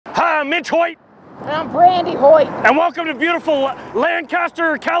I'm Mitch Hoyt. And I'm Brandy Hoyt. And welcome to beautiful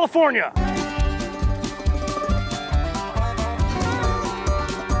Lancaster, California.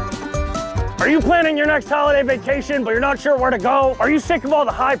 Are you planning your next holiday vacation, but you're not sure where to go? Are you sick of all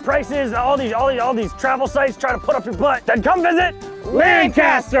the high prices and all these travel sites trying to put up your butt? Then come visit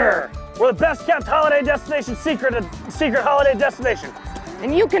Lancaster. We're the best kept holiday destination, secret holiday destination.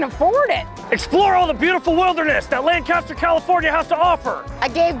 And you can afford it. Explore all the beautiful wilderness that Lancaster, California has to offer. I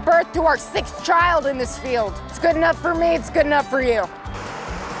gave birth to our 6th child in this field. It's good enough for me, it's good enough for you.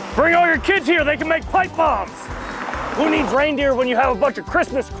 Bring all your kids here, they can make pipe bombs. Who needs reindeer when you have a bunch of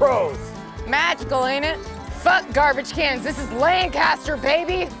Christmas crows? Magical, ain't it? Fuck garbage cans, this is Lancaster,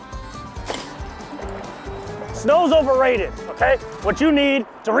 baby. Snow's overrated, okay? What you need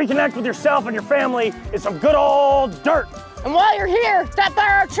to reconnect with yourself and your family is some good old dirt. And while you're here, stop by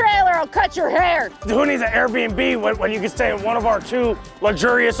our trailer, I'll cut your hair. Who needs an Airbnb when you can stay in one of our 2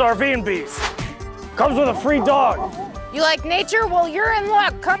 luxurious RV&Bs? Comes with a free dog. You like nature? Well, you're in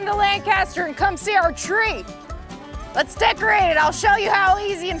luck. Come to Lancaster and come see our tree. Let's decorate it. I'll show you how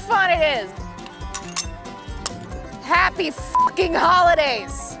easy and fun it is. Happy fucking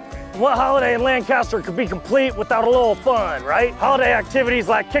holidays. What holiday in Lancaster could be complete without a little fun, right? Holiday activities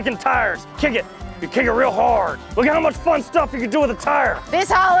like kicking tires. Kick it. You kick it real hard. Look at how much fun stuff you can do with a tire. This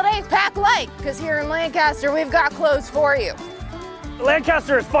holiday, pack light, because here in Lancaster, we've got clothes for you.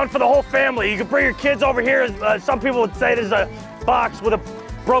 Lancaster is fun for the whole family. You can bring your kids over here. Some people would say there's a box with a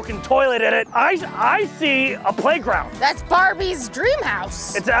broken toilet in it. I see a playground. That's Barbie's dream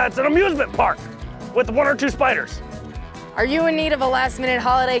house. It's an amusement park with 1 or 2 spiders. Are you in need of a last-minute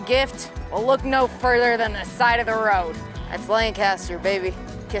holiday gift? Well, look no further than the side of the road. That's Lancaster, baby.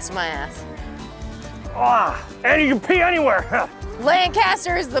 Kiss my ass. Ah, and you can pee anywhere.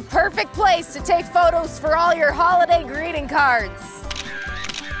 Lancaster is the perfect place to take photos for all your holiday greeting cards.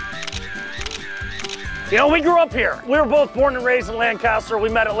 You know, we grew up here. We were both born and raised in Lancaster. We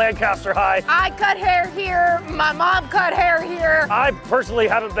met at Lancaster High. I cut hair here. My mom cut hair here. I personally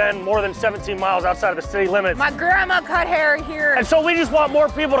haven't been more than 17 miles outside of the city limits. My grandma cut hair here. And so we just want more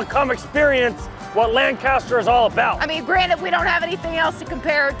people to come experience what Lancaster is all about. I mean, granted, we don't have anything else to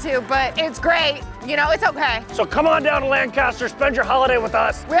compare it to, but it's great. You know, it's okay. So come on down to Lancaster, spend your holiday with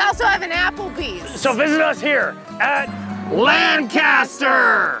us. We also have an Applebee's. So visit us here at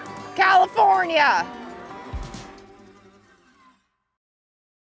Lancaster, California.